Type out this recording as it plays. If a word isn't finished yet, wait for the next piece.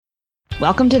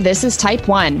Welcome to This is Type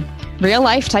 1, real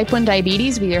life type 1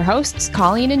 diabetes with your hosts,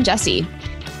 Colleen and Jesse.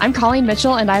 I'm Colleen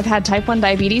Mitchell, and I've had type 1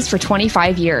 diabetes for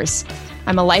 25 years.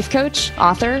 I'm a life coach,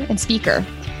 author, and speaker.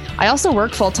 I also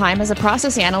work full-time as a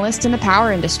process analyst in the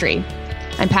power industry.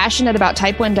 I'm passionate about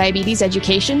type 1 diabetes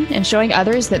education and showing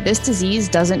others that this disease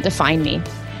doesn't define me.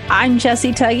 I'm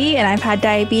Jessie Tuggy, and I've had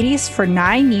diabetes for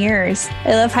 9 years.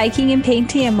 I love hiking and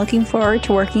painting. I'm looking forward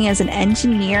to working as an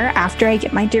engineer after I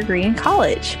get my degree in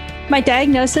college. My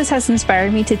diagnosis has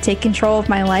inspired me to take control of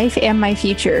my life and my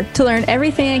future, to learn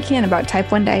everything I can about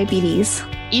type 1 diabetes.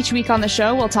 Each week on the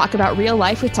show, we'll talk about real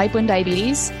life with type 1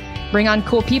 diabetes, bring on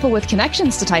cool people with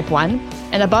connections to type 1,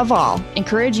 and above all,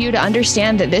 encourage you to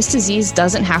understand that this disease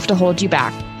doesn't have to hold you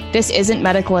back. This isn't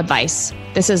medical advice.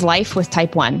 This is life with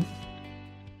type 1.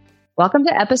 Welcome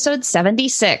to episode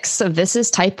 76 of This is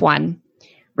Type 1,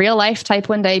 real life type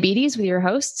 1 diabetes with your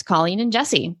hosts, Colleen and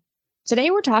Jesse.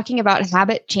 Today, we're talking about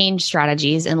habit change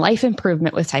strategies and life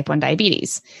improvement with type 1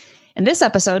 diabetes. And this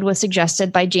episode was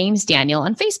suggested by James Daniel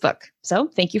on Facebook. So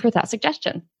thank you for that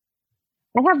suggestion.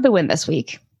 I have the win this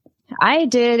week. I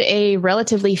did a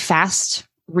relatively fast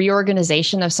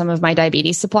reorganization of some of my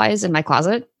diabetes supplies in my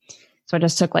closet. So it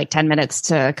just took like 10 minutes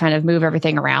to kind of move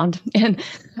everything around. And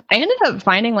I ended up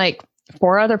finding like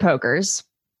 4 other pokers.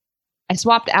 I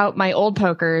swapped out my old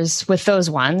pokers with those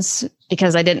ones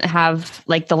because I didn't have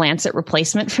like the lancet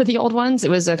replacement for the old ones. It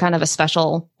was a kind of a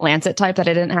special lancet type that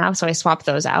I didn't have. So I swapped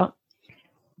those out.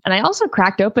 And I also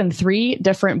cracked open 3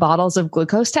 different bottles of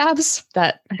glucose tabs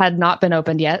that had not been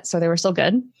opened yet. So they were still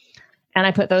good. And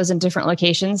I put those in different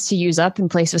locations to use up in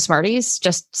place of Smarties,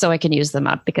 just so I can use them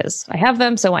up because I have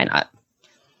them. So why not?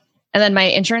 And then my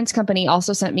insurance company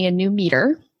also sent me a new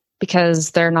meter because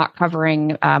they're not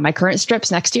covering my current strips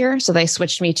next year. So they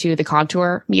switched me to the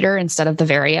Contour meter instead of the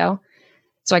Vario.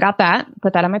 So I got that,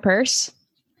 put that in my purse.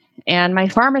 And my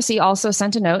pharmacy also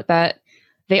sent a note that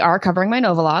they are covering my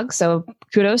Novolog. So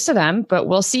kudos to them, but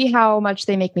we'll see how much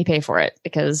they make me pay for it.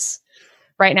 Because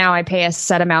right now I pay a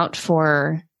set amount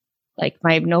for like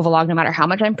my Novolog, no matter how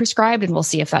much I'm prescribed. And we'll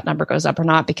see if that number goes up or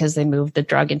not because they moved the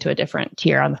drug into a different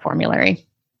tier on the formulary.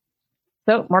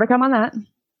 So more to come on that.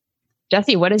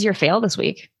 Jesse, what is your fail this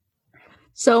week?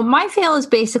 So my fail is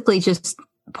basically just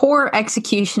poor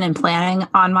execution and planning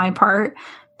on my part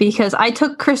because I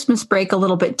took Christmas break a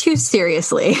little bit too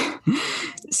seriously.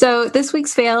 So this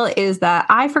week's fail is that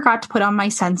I forgot to put on my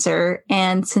sensor.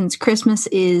 And since Christmas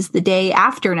is the day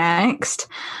after next,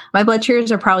 my blood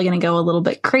sugars are probably going to go a little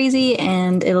bit crazy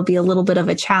and it'll be a little bit of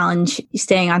a challenge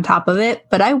staying on top of it,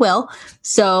 but I will.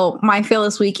 So my fail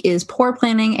this week is poor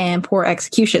planning and poor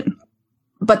execution.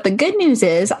 But the good news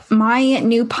is my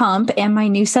new pump and my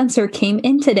new sensor came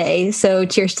in today. So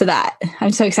cheers to that.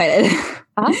 I'm so excited.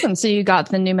 Awesome. So you got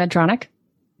the new Medtronic?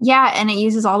 Yeah, and it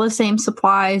uses all the same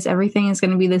supplies. Everything is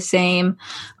going to be the same.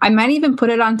 I might even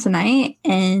put it on tonight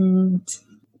and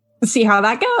see how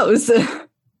that goes. So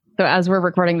as we're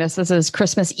recording this is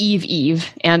Christmas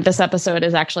Eve, and this episode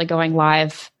is actually going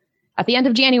live at the end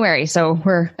of January. So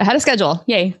we're ahead of schedule.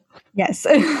 Yay. Yes.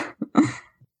 All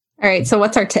right. So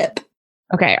what's our tip?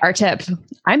 Okay, our tip.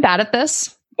 I'm bad at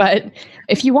this, but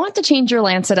if you want to change your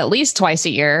lancet at least twice a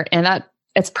year, and that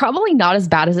it's probably not as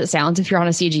bad as it sounds if you're on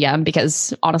a CGM,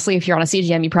 because honestly, if you're on a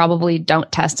CGM, you probably don't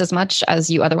test as much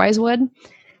as you otherwise would.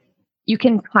 You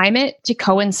can time it to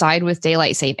coincide with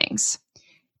daylight savings.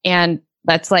 And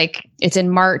that's like, it's in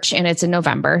March and it's in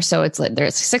November. So it's like,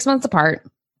 there's 6 months apart.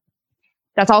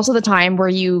 That's also the time where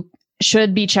you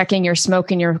should be checking your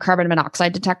smoke and your carbon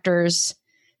monoxide detectors,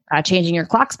 changing your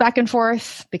clocks back and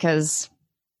forth, because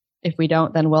if we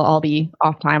don't, then we'll all be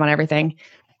off time on everything.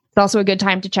 It's also a good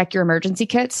time to check your emergency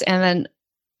kits. And then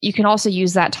you can also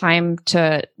use that time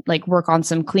to like work on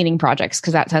some cleaning projects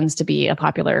because that tends to be a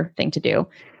popular thing to do.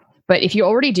 But if you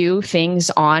already do things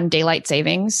on daylight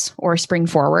savings or spring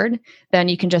forward, then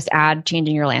you can just add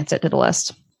changing your lancet to the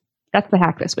list. That's the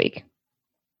hack this week.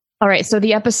 All right. So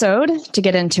the episode, to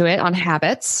get into it, on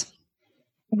habits.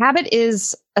 Habit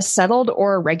is a settled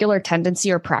or regular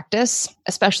tendency or practice,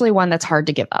 especially one that's hard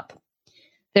to give up.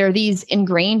 There are these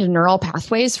ingrained neural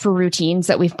pathways for routines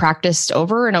that we've practiced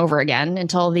over and over again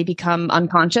until they become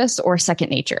unconscious or second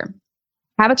nature.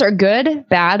 Habits are good,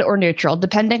 bad, or neutral,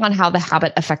 depending on how the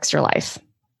habit affects your life.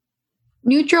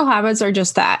 Neutral habits are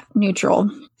just that,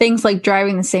 neutral. Things like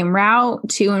driving the same route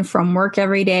to and from work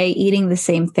every day, eating the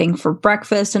same thing for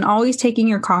breakfast, and always taking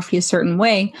your coffee a certain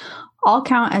way all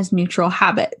count as neutral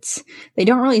habits. They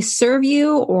don't really serve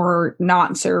you or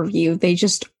not serve you. They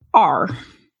just are.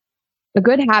 A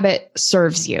good habit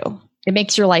serves you. It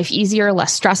makes your life easier,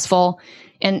 less stressful,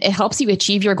 and it helps you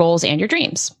achieve your goals and your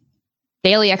dreams.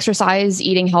 Daily exercise,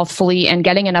 eating healthfully, and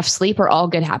getting enough sleep are all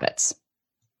good habits.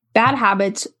 Bad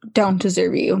habits don't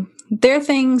deserve you. They're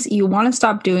things you want to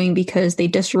stop doing because they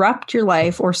disrupt your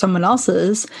life or someone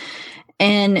else's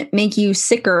and make you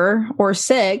sicker or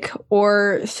sick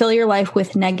or fill your life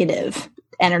with negative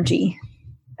energy.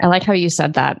 I like how you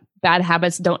said that. Bad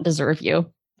habits don't deserve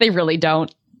you. They really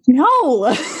don't.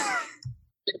 No.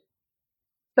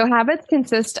 So habits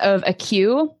consist of a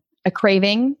cue, a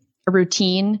craving, a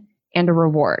routine, and a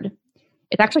reward.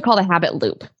 It's actually called a habit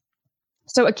loop.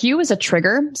 So a cue is a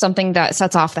trigger, something that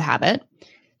sets off the habit.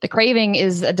 The craving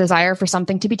is a desire for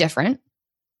something to be different.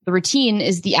 The routine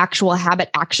is the actual habit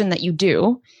action that you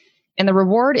do. And the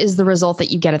reward is the result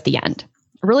that you get at the end.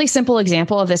 A really simple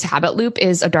example of this habit loop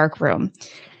is a dark room.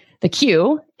 The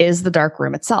cue is the dark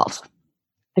room itself.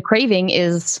 The craving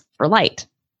is for light.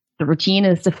 The routine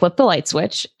is to flip the light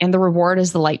switch, and the reward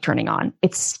is the light turning on.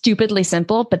 It's stupidly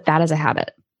simple, but that is a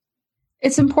habit.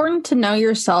 It's important to know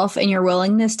yourself and your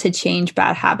willingness to change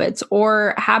bad habits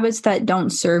or habits that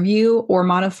don't serve you or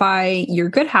modify your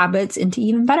good habits into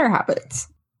even better habits.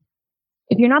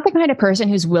 If you're not the kind of person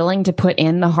who's willing to put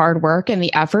in the hard work and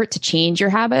the effort to change your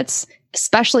habits,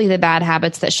 especially the bad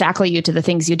habits that shackle you to the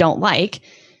things you don't like,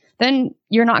 then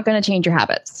you're not going to change your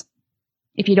habits.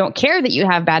 If you don't care that you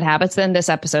have bad habits, then this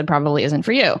episode probably isn't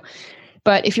for you.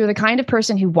 But if you're the kind of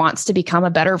person who wants to become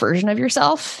a better version of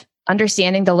yourself,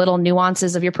 understanding the little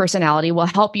nuances of your personality will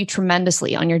help you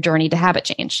tremendously on your journey to habit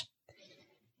change.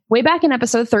 Way back in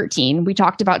episode 13, we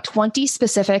talked about 20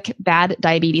 specific bad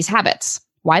diabetes habits,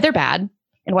 why they're bad,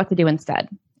 and what to do instead.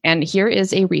 And here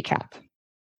is a recap.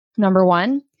 Number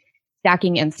 1,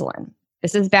 stacking insulin.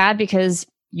 This is bad because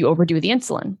you overdo the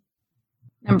insulin.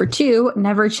 Number 2,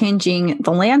 never changing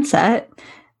the Lancet.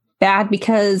 Bad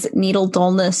because needle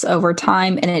dullness over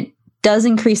time, and it does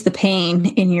increase the pain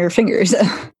in your fingers.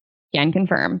 Can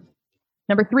confirm.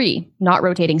 Number 3, not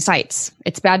rotating sites.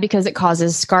 It's bad because it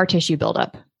causes scar tissue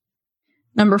buildup.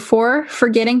 Number 4,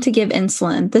 forgetting to give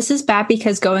insulin. This is bad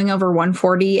because going over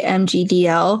 140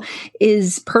 mg/dL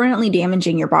is permanently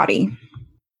damaging your body.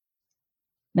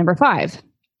 Number 5,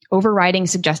 overriding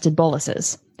suggested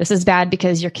boluses. This is bad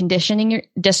because you're conditioning your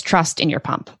distrust in your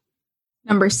pump.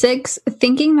 Number 6,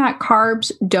 thinking that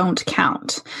carbs don't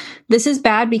count. This is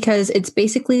bad because it's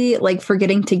basically like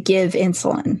forgetting to give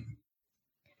insulin.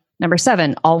 Number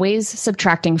 7, always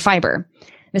subtracting fiber.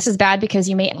 This is bad because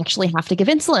you may actually have to give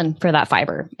insulin for that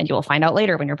fiber, and you will find out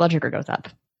later when your blood sugar goes up.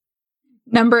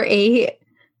 Number 8,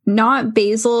 not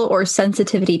basal or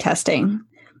sensitivity testing.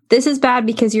 This is bad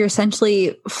because you're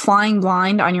essentially flying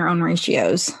blind on your own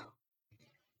ratios.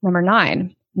 Number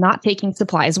 9, not taking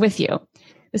supplies with you.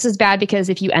 This is bad because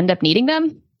if you end up needing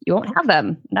them, you won't have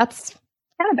them. That's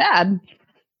kind of bad.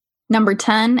 Number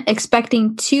 10,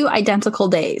 expecting 2 identical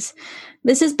days.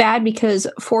 This is bad because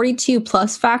 42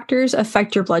 plus factors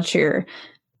affect your blood sugar,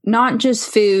 not just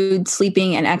food,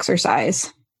 sleeping, and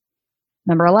exercise.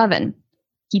 Number 11,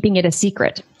 keeping it a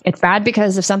secret. It's bad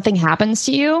because if something happens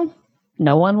to you,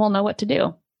 no one will know what to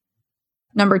do.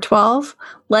 Number 12,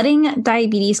 letting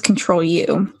diabetes control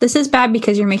you. This is bad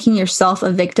because you're making yourself a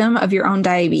victim of your own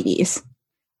diabetes.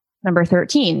 Number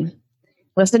 13,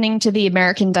 listening to the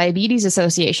American Diabetes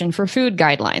Association for food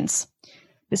guidelines.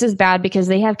 This is bad because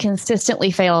they have consistently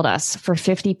failed us for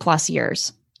 50 plus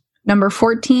years. Number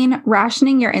 14,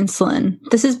 rationing your insulin.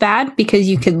 This is bad because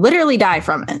you could literally die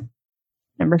from it.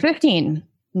 Number 15,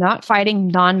 not fighting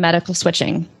non-medical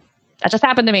switching. That just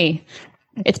happened to me.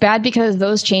 It's bad because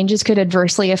those changes could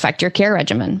adversely affect your care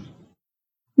regimen.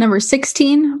 Number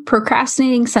 16,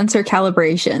 procrastinating sensor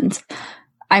calibrations.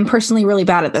 I'm personally really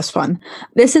bad at this one.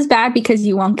 This is bad because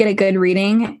you won't get a good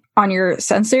reading on your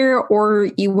sensor or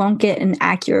you won't get an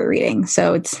accurate reading.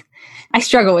 So I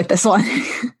struggle with this one.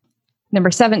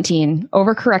 Number 17,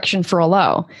 overcorrection for a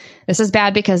low. This is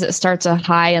bad because it starts a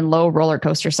high and low roller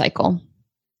coaster cycle.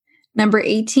 Number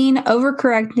 18,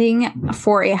 overcorrecting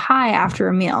for a high after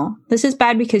a meal. This is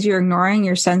bad because you're ignoring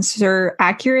your sensor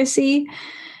accuracy,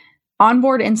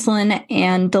 onboard insulin,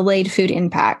 and delayed food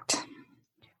impact.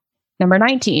 Number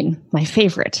 19, my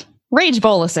favorite, rage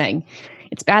bolusing.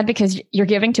 It's bad because you're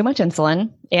giving too much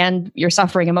insulin and you're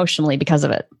suffering emotionally because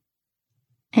of it.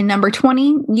 And number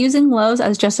 20, using lows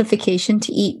as justification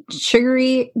to eat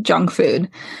sugary junk food.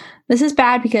 This is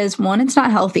bad because, one, it's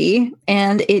not healthy,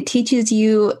 and it teaches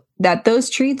you that those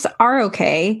treats are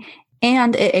okay,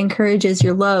 and it encourages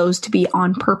your lows to be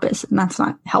on purpose, and that's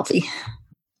not healthy.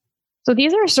 So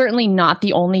these are certainly not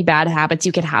the only bad habits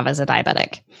you could have as a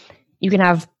diabetic. You can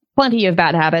have plenty of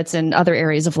bad habits in other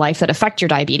areas of life that affect your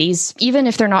diabetes, even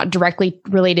if they're not directly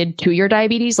related to your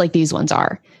diabetes like these ones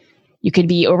are. You could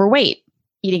be overweight,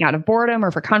 eating out of boredom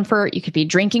or for comfort. You could be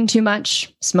drinking too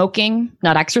much, smoking,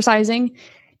 not exercising.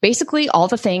 Basically, all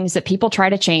the things that people try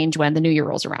to change when the new year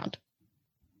rolls around.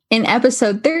 In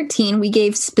episode 13, we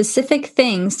gave specific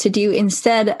things to do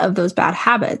instead of those bad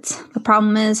habits. The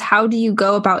problem is, how do you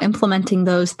go about implementing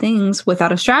those things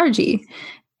without a strategy?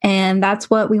 And that's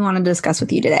what we want to discuss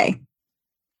with you today.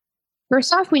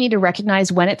 First off, we need to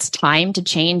recognize when it's time to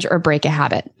change or break a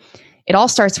habit. It all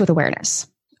starts with awareness.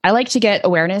 I like to get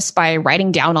awareness by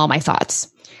writing down all my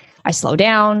thoughts. I slow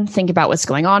down, think about what's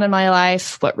going on in my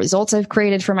life, what results I've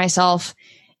created for myself,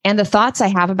 and the thoughts I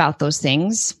have about those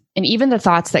things, and even the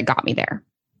thoughts that got me there.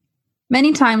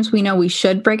 Many times we know we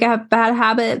should break a bad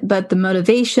habit, but the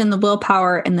motivation, the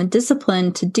willpower, and the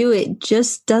discipline to do it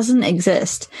just doesn't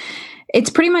exist. It's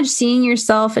pretty much seeing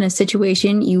yourself in a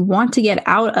situation you want to get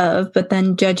out of, but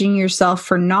then judging yourself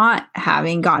for not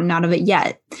having gotten out of it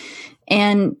yet,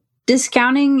 and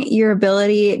discounting your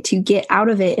ability to get out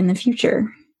of it in the future.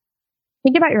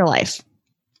 Think about your life.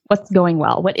 What's going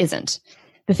well? What isn't?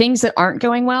 The things that aren't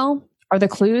going well are the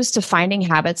clues to finding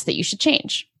habits that you should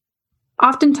change.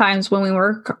 Oftentimes, when we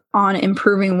work on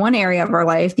improving one area of our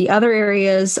life, the other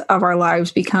areas of our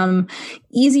lives become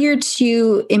easier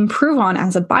to improve on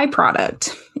as a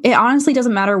byproduct. It honestly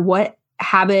doesn't matter what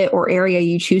habit or area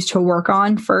you choose to work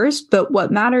on first, but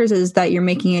what matters is that you're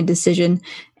making a decision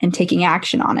and taking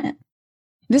action on it.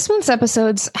 This month's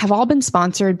episodes have all been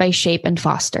sponsored by Shape and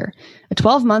Foster, a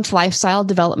 12-month lifestyle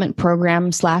development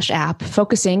program/app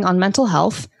focusing on mental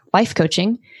health, life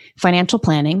coaching, financial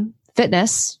planning,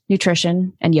 fitness,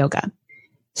 nutrition, and yoga.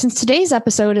 Since today's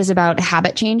episode is about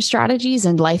habit change strategies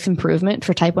and life improvement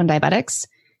for type 1 diabetics,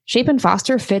 Shape and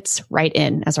Foster fits right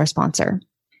in as our sponsor.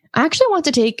 I actually want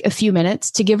to take a few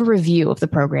minutes to give a review of the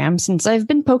program since I've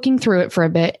been poking through it for a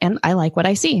bit and I like what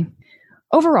I see.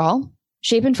 Overall,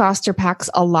 Shape and Foster packs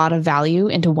a lot of value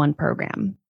into one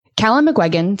program. Callum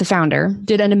McGuigan, the founder,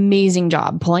 did an amazing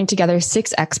job pulling together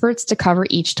 6 experts to cover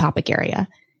each topic area.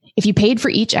 If you paid for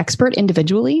each expert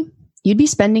individually, you'd be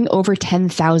spending over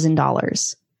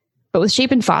 $10,000. But with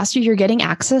Shape and Foster, you're getting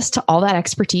access to all that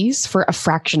expertise for a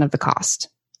fraction of the cost.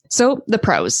 So the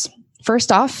pros.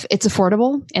 First off, it's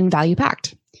affordable and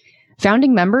value-packed.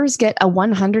 Founding members get a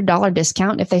 $100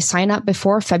 discount if they sign up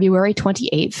before February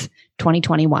 28th,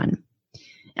 2021.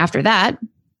 After that,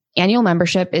 annual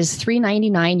membership is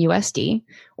 $399 USD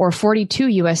or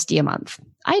 $42 USD a month.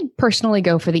 I'd personally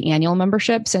go for the annual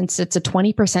membership since it's a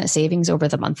 20% savings over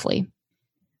the monthly.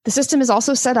 The system is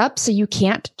also set up so you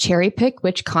can't cherry pick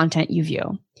which content you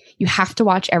view. You have to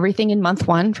watch everything in month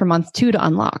 1 for month 2 to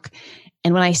unlock.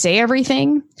 And when I say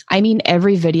everything, I mean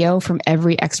every video from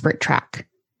every expert track.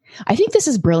 I think this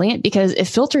is brilliant because it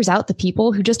filters out the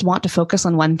people who just want to focus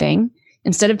on one thing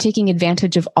instead of taking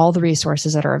advantage of all the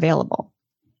resources that are available.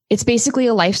 It's basically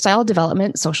a lifestyle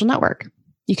development social network.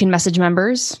 You can message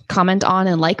members, comment on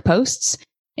and like posts,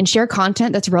 and share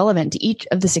content that's relevant to each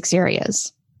of the 6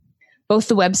 areas. Both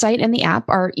the website and the app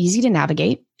are easy to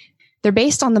navigate. They're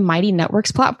based on the Mighty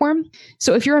Networks platform,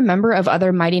 so if you're a member of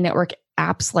other Mighty Network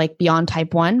apps like Beyond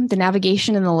Type 1, the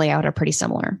navigation and the layout are pretty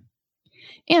similar.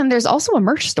 And there's also a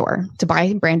merch store to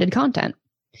buy branded content.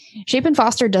 Shape and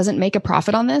Foster doesn't make a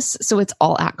profit on this, so it's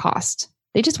all at cost.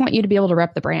 They just want you to be able to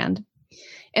rep the brand.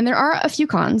 And there are a few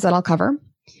cons that I'll cover.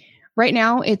 Right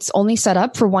now, it's only set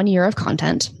up for 1 year of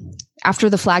content. After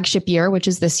the flagship year, which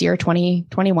is this year,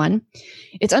 2021,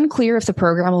 it's unclear if the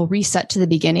program will reset to the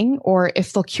beginning or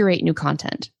if they'll curate new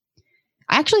content.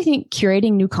 I actually think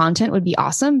curating new content would be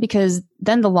awesome because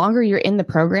then the longer you're in the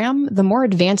program, the more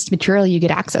advanced material you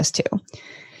get access to.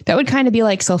 That would kind of be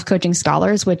like Self-Coaching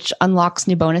Scholars, which unlocks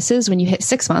new bonuses when you hit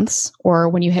 6 months or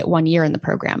when you hit 1 year in the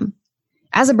program.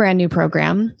 As a brand new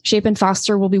program, Shape and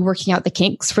Foster will be working out the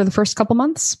kinks for the first couple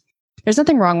months. There's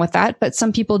nothing wrong with that, but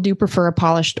some people do prefer a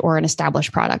polished or an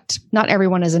established product. Not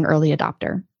everyone is an early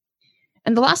adopter.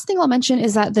 And the last thing I'll mention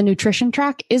is that the nutrition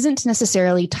track isn't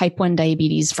necessarily type 1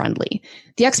 diabetes friendly.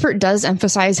 The expert does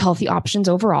emphasize healthy options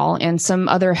overall and some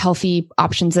other healthy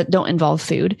options that don't involve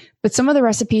food, but some of the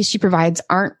recipes she provides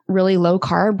aren't really low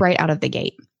carb right out of the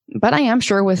gate. But I am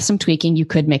sure with some tweaking, you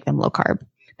could make them low carb.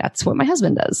 That's what my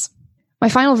husband does. My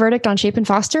final verdict on Shape and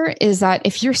Foster is that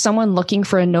if you're someone looking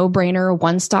for a no-brainer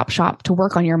one-stop shop to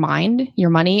work on your mind, your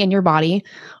money, and your body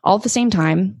all at the same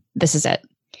time, this is it.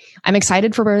 I'm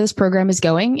excited for where this program is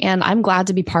going, and I'm glad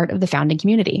to be part of the founding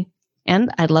community. And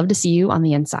I'd love to see you on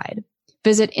the inside.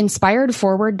 Visit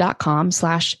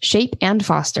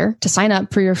inspiredforward.com/shapeandfoster to sign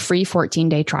up for your free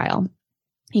 14-day trial.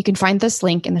 You can find this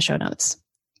link in the show notes.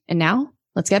 And now,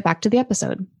 let's get back to the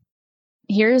episode.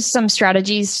 Here's some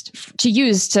strategies to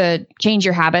use to change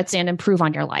your habits and improve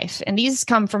on your life. And these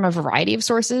come from a variety of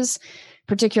sources.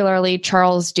 particularly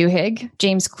Charles Duhigg,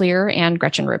 James Clear, and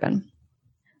Gretchen Rubin.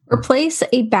 Replace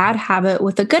a bad habit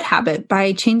with a good habit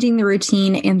by changing the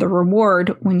routine and the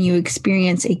reward when you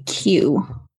experience a cue.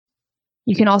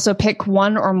 You can also pick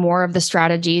one or more of the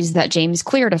strategies that James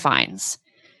Clear defines.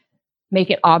 Make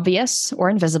it obvious or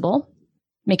invisible.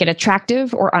 Make it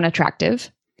attractive or unattractive.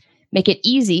 Make it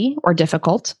easy or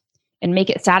difficult. And make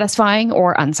it satisfying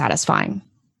or unsatisfying.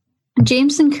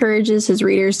 James encourages his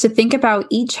readers to think about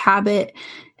each habit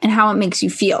and how it makes you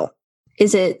feel.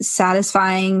 Is it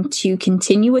satisfying to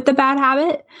continue with the bad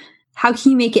habit? How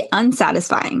can you make it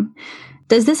unsatisfying?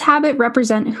 Does this habit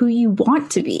represent who you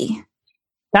want to be?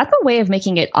 That's a way of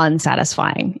making it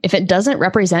unsatisfying. If it doesn't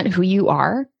represent who you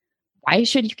are, why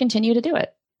should you continue to do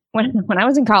it? When I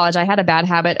was in college, I had a bad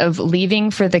habit of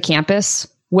leaving for the campus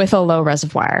with a low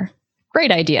reservoir.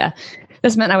 Great idea.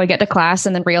 This meant I would get to class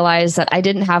and then realize that I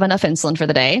didn't have enough insulin for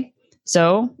the day.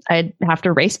 So I'd have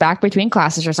to race back between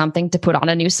classes or something to put on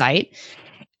a new site.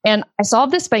 And I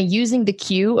solved this by using the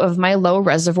cue of my low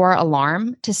reservoir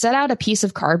alarm to set out a piece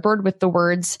of cardboard with the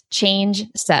words "change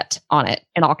set" on it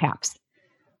in all caps.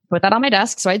 Put that on my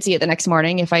desk so I'd see it the next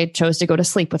morning if I chose to go to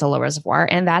sleep with a low reservoir.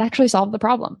 And that actually solved the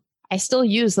problem. I still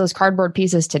use those cardboard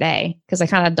pieces today because I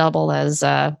kind of double as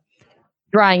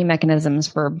drying mechanisms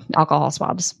for alcohol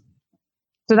swabs.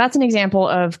 So that's an example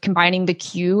of combining the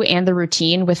cue and the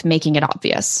routine with making it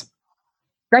obvious.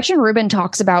 Gretchen Rubin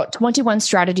talks about 21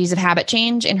 strategies of habit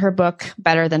change in her book,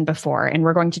 Better Than Before, and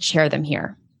we're going to share them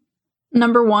here.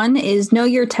 Number 1 is know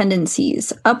your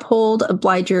tendencies. Uphold,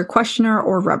 obliger, questioner,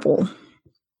 or rebel.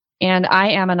 And I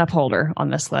am an upholder on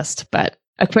this list, but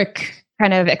a quick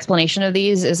kind of explanation of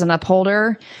these is an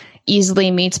upholder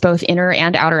easily meets both inner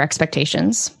and outer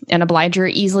expectations. An obliger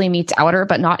easily meets outer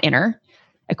but not inner.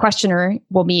 A questioner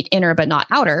will meet inner but not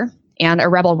outer, and a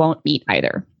rebel won't meet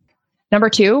either. Number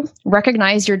 2,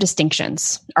 recognize your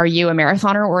distinctions. Are you a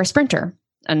marathoner or a sprinter?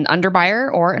 An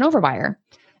underbuyer or an overbuyer?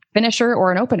 Finisher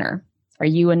or an opener? Are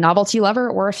you a novelty lover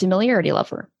or a familiarity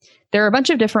lover? There are a bunch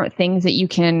of different things that you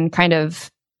can kind of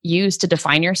use to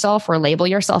define yourself or label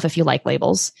yourself if you like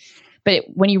labels. But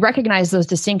when you recognize those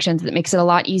distinctions, it makes it a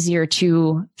lot easier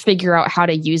to figure out how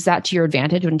to use that to your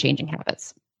advantage when changing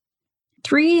habits.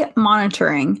 3,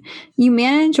 monitoring. You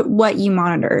manage what you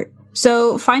monitor.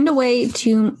 So find a way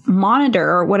to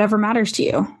monitor whatever matters to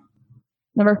you.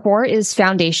 Number 4 is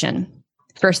foundation.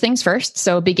 First things first.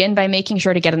 So begin by making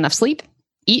sure to get enough sleep,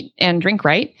 eat and drink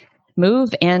right,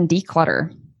 move and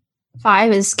declutter.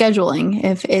 5 is scheduling.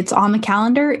 If it's on the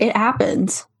calendar, it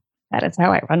happens. That is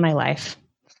how I run my life.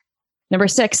 Number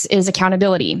 6 is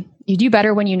accountability. You do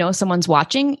better when you know someone's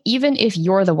watching, even if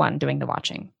you're the one doing the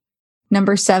watching.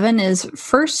 Number 7 is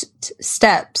first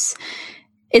steps.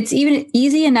 It's even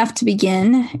easy enough to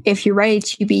begin. If you're ready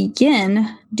to begin,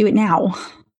 do it now.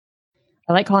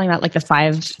 I like calling that like the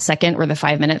 5-second or the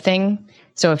 5-minute thing.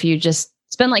 So if you just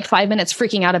spend like 5 minutes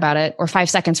freaking out about it or 5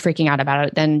 seconds freaking out about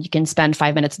it, then you can spend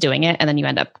 5 minutes doing it and then you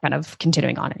end up kind of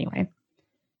continuing on anyway.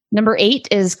 Number 8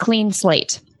 is clean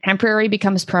slate. Temporary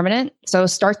becomes permanent, so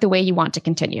start the way you want to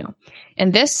continue.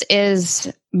 And this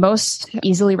is most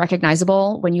easily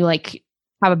recognizable when you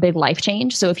have a big life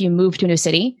change. So if you move to a new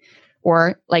city,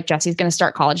 or like Jesse's going to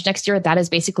start college next year, that is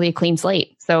basically a clean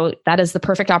slate. So that is the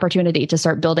perfect opportunity to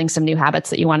start building some new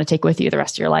habits that you want to take with you the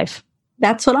rest of your life.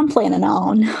 That's what I'm planning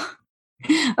on.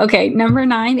 Okay, number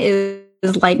 9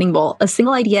 is lightning bolt. A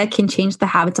single idea can change the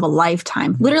habits of a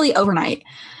lifetime, literally overnight.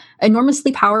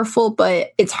 Enormously powerful,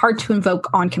 but it's hard to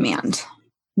invoke on command.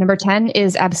 Number 10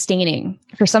 is abstaining.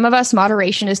 For some of us,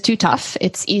 moderation is too tough.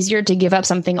 It's easier to give up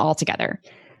something altogether.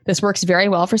 This works very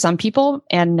well for some people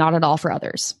and not at all for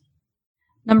others.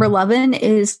 Number 11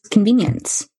 is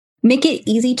convenience. Make it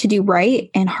easy to do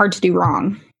right and hard to do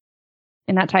wrong.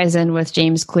 And that ties in with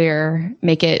James Clear,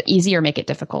 make it easy or make it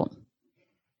difficult.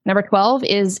 Number 12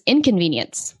 is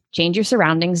inconvenience. Change your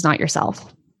surroundings, not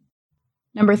yourself.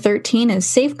 Number 13 is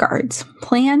safeguards.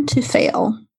 Plan to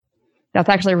fail. That's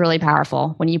actually really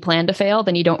powerful. When you plan to fail,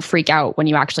 then you don't freak out when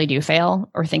you actually do fail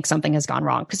or think something has gone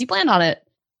wrong because you planned on it.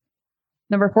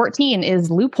 Number 14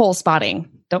 is loophole spotting.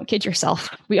 Don't kid yourself.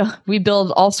 We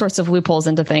build all sorts of loopholes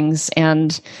into things.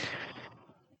 And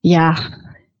yeah,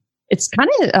 it's kind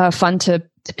of fun to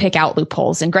pick out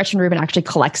loopholes. And Gretchen Rubin actually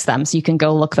collects them. So you can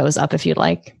go look those up if you'd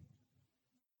like.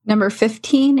 Number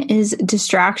 15 is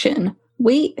distraction.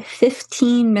 Wait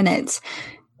 15 minutes.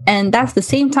 And that's the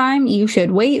same time you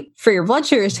should wait for your blood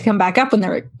sugars to come back up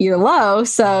when you're low.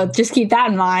 So just keep that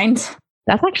in mind.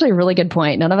 That's actually a really good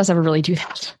point. None of us ever really do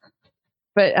that.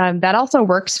 But that also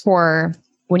works for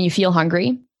when you feel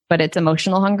hungry, but it's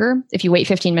emotional hunger. If you wait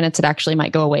 15 minutes, it actually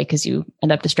might go away because you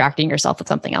end up distracting yourself with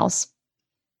something else.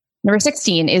 Number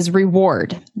 16 is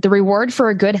reward. The reward for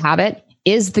a good habit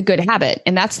is the good habit,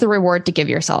 and that's the reward to give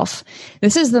yourself.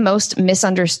 This is the most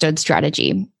misunderstood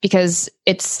strategy because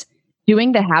it's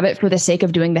doing the habit for the sake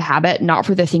of doing the habit, not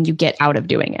for the thing you get out of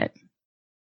doing it.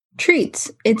 Treats.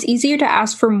 It's easier to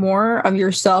ask for more of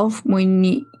yourself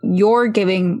when you're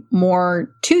giving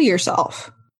more to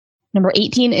yourself. Number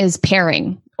 18 is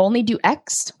pairing. Only do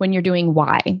X when you're doing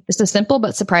Y. This is simple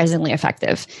but surprisingly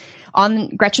effective.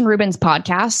 On Gretchen Rubin's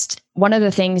podcast, one of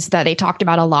the things that they talked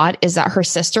about a lot is that her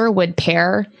sister would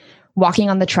pair walking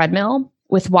on the treadmill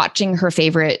with watching her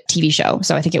favorite TV show.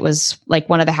 So I think it was like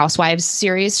one of the Housewives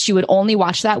series. She would only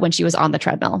watch that when she was on the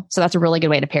treadmill. So that's a really good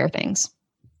way to pair things.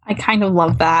 I kind of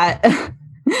love that.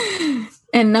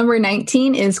 And number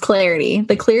 19 is clarity.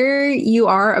 The clearer you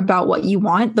are about what you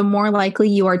want, the more likely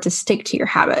you are to stick to your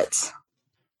habits.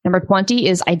 Number 20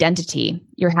 is identity.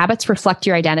 Your habits reflect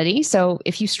your identity. So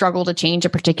if you struggle to change a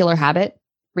particular habit,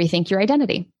 rethink your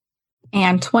identity.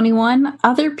 And 21,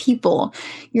 other people.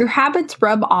 Your habits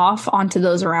rub off onto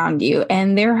those around you,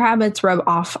 and their habits rub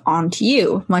off onto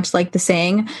you, much like the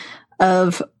saying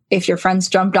of, if your friends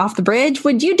jumped off the bridge,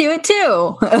 would you do it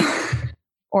too?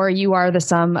 Or you are the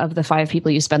sum of the 5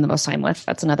 people you spend the most time with.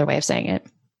 That's another way of saying it.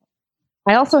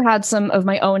 I also had some of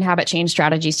my own habit change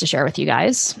strategies to share with you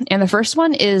guys. And the first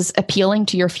one is appealing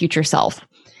to your future self.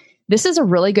 This is a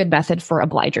really good method for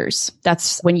obligers.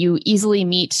 That's when you easily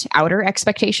meet outer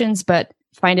expectations, but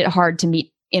find it hard to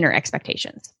meet inner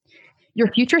expectations.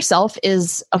 Your future self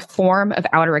is a form of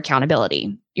outer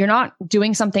accountability. You're not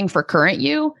doing something for current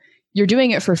you. You're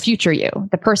doing it for future you,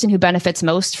 the person who benefits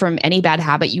most from any bad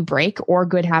habit you break or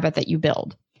good habit that you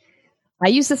build. I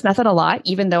use this method a lot,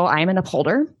 even though I'm an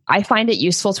upholder. I find it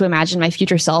useful to imagine my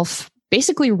future self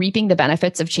basically reaping the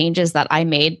benefits of changes that I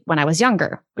made when I was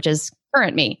younger, which is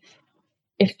current me.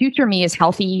 If future me is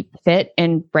healthy, fit,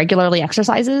 and regularly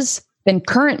exercises, then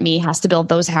current me has to build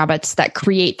those habits that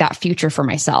create that future for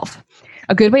myself.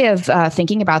 A good way of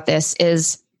thinking about this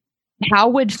is, how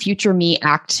would future me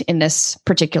act in this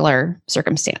particular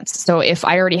circumstance? So if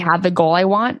I already had the goal I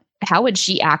want, how would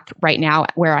she act right now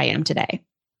where I am today?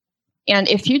 And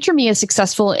if future me is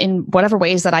successful in whatever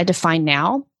ways that I define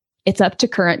now, it's up to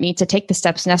current me to take the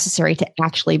steps necessary to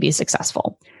actually be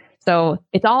successful. So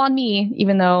it's all on me,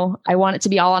 even though I want it to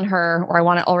be all on her, or I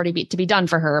want it already to be done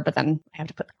for her, but then I have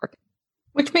to put the work in.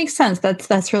 Which makes sense.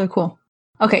 That's really cool.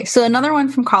 Okay, so another one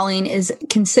from Colleen is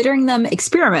considering them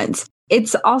experiments.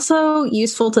 It's also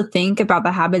useful to think about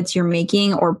the habits you're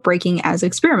making or breaking as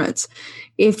experiments.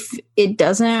 If it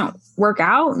doesn't work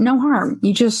out, no harm.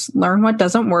 You just learn what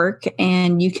doesn't work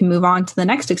and you can move on to the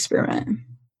next experiment.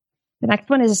 The next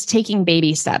one is taking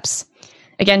baby steps.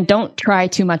 Again, don't try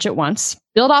too much at once.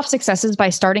 Build off successes by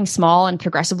starting small and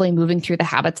progressively moving through the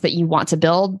habits that you want to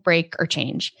build, break, or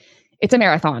change. It's a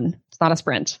marathon. It's not a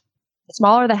sprint. The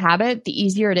smaller the habit, the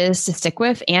easier it is to stick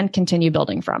with and continue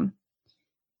building from.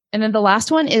 And then the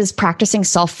last one is practicing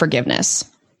self-forgiveness.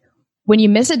 When you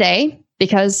miss a day,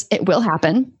 because it will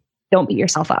happen, don't beat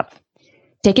yourself up.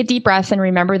 Take a deep breath and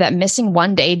remember that missing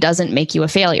one day doesn't make you a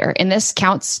failure. And this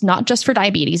counts not just for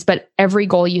diabetes, but every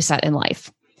goal you set in life.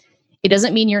 It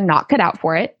doesn't mean you're not cut out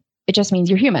for it. It just means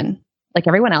you're human, like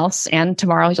everyone else, and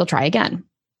tomorrow you'll try again.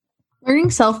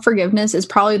 Learning self-forgiveness is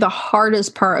probably the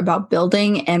hardest part about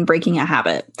building and breaking a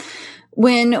habit.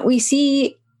 When we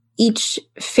see each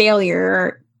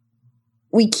failure,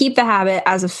 we keep the habit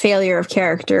as a failure of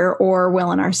character or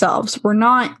will in ourselves. We're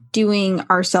not doing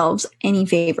ourselves any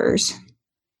favors.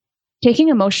 Taking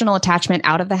emotional attachment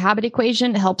out of the habit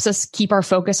equation helps us keep our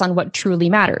focus on what truly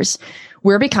matters.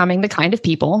 We're becoming the kind of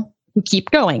people who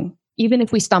keep going, even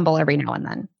if we stumble every now and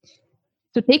then.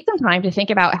 So take some time to think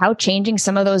about how changing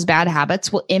some of those bad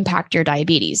habits will impact your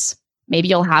diabetes. Maybe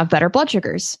you'll have better blood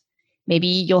sugars. Maybe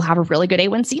you'll have a really good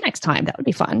A1C next time. That would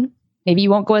be fun. Maybe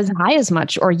you won't go as high as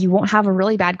much, or you won't have a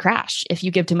really bad crash if you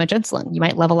give too much insulin. You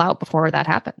might level out before that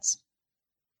happens.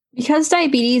 Because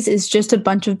diabetes is just a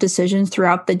bunch of decisions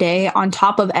throughout the day on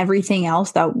top of everything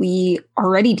else that we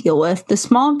already deal with, the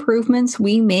small improvements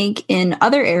we make in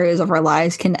other areas of our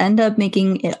lives can end up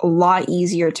making it a lot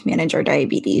easier to manage our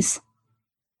diabetes.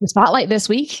 The spotlight this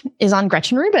week is on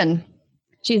Gretchen Rubin.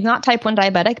 She's not type 1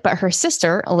 diabetic, but her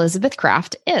sister, Elizabeth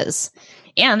Kraft, is.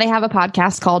 And they have a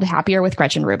podcast called Happier with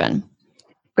Gretchen Rubin.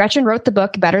 Gretchen wrote the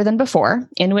book Better Than Before,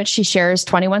 in which she shares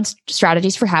 21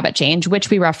 strategies for habit change, which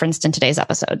we referenced in today's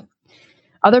episode.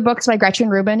 Other books by Gretchen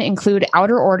Rubin include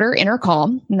Outer Order, Inner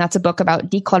Calm, and that's a book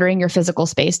about decluttering your physical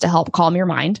space to help calm your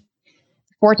mind.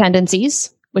 4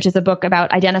 Tendencies, which is a book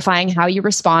about identifying how you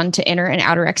respond to inner and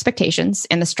outer expectations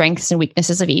and the strengths and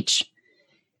weaknesses of each.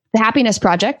 The Happiness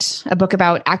Project, a book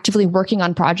about actively working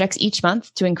on projects each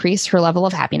month to increase her level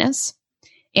of happiness.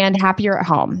 And Happier at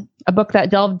Home, a book that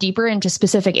delved deeper into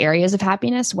specific areas of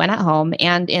happiness when at home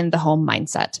and in the home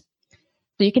mindset.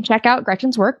 So you can check out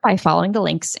Gretchen's work by following the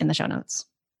links in the show notes.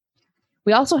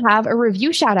 We also have a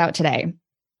review shout out today.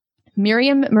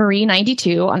 Miriam Marie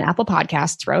 92 on Apple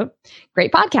Podcasts wrote,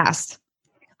 "Great podcast.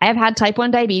 I have had type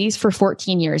 1 diabetes for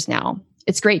 14 years now.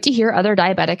 It's great to hear other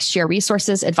diabetics share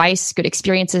resources, advice, good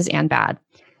experiences, and bad.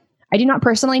 I do not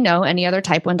personally know any other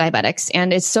type 1 diabetics,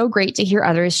 and it's so great to hear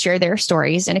others share their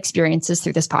stories and experiences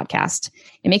through this podcast.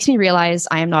 It makes me realize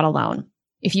I am not alone.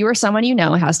 If you or someone you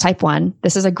know has type 1,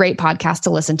 this is a great podcast to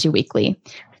listen to weekly.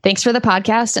 Thanks for the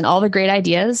podcast and all the great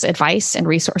ideas, advice, and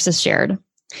resources shared."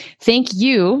 Thank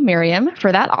you, Miriam,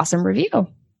 for that awesome review.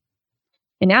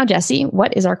 And now, Jessie,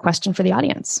 what is our question for the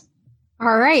audience?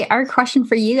 All right. Our question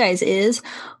for you guys is,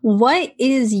 what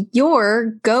is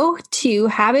your go-to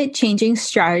habit-changing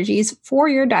strategies for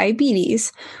your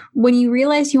diabetes? When you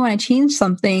realize you want to change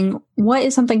something, what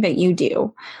is something that you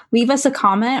do? Leave us a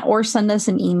comment or send us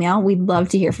an email. We'd love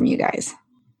to hear from you guys.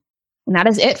 And that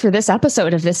is it for this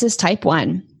episode of This is Type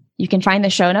 1. You can find the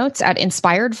show notes at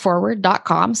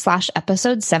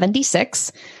inspiredforward.com/episode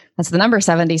 76. That's the number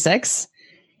 76.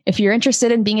 If you're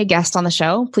interested in being a guest on the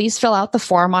show, please fill out the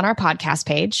form on our podcast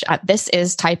page at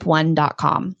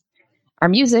thisistype1.com. Our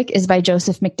music is by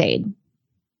Joseph McDade.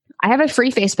 I have a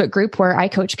free Facebook group where I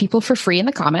coach people for free in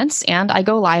the comments, and I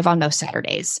go live on most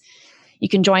Saturdays. You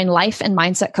can join life and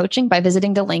mindset coaching by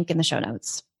visiting the link in the show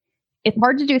notes. It's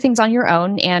hard to do things on your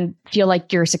own and feel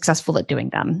like you're successful at doing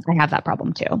them. I have that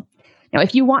problem too. Now,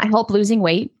 if you want help losing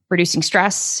weight, reducing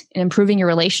stress, and improving your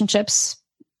relationships,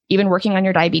 even working on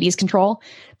your diabetes control,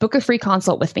 book a free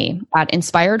consult with me at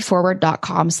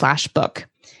inspiredforward.com/book.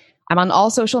 I'm on all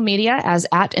social media as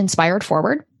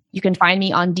 @inspiredforward. You can find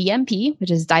me on DMP,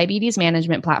 which is Diabetes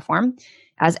Management Platform,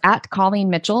 as @Colleen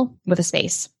Mitchell with a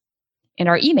space. And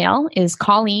our email is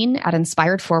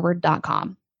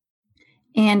colleen@inspiredforward.com.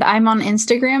 And I'm on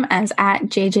Instagram as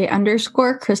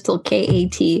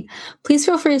 @JJ_CrystalKAT. Please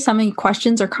feel free to send me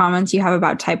questions or comments you have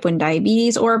about type 1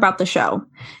 diabetes or about the show.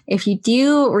 If you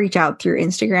do reach out through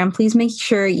Instagram, please make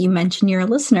sure you mention you're a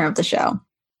listener of the show.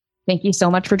 Thank you so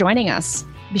much for joining us.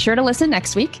 Be sure to listen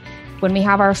next week when we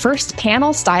have our first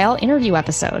panel-style interview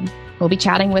episode. We'll be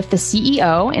chatting with the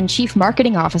CEO and Chief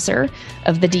Marketing Officer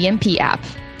of the DMP app,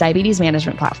 Diabetes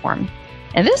Management Platform.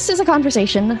 And this is a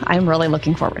conversation I'm really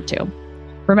looking forward to.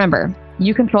 Remember,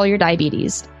 you control your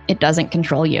diabetes. It doesn't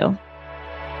control you.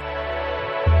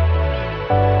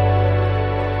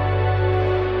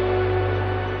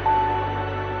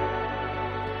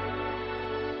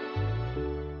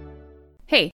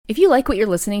 Hey, if you like what you're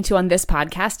listening to on this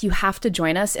podcast, you have to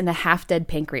join us in the Half Dead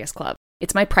Pancreas Club.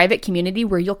 It's my private community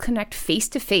where you'll connect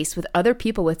face-to-face with other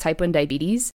people with type 1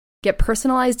 diabetes, get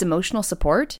personalized emotional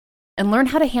support, and learn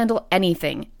how to handle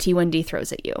anything T1D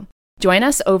throws at you. Join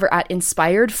us over at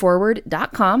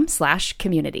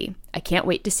inspiredforward.com/community. I can't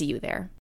wait to see you there.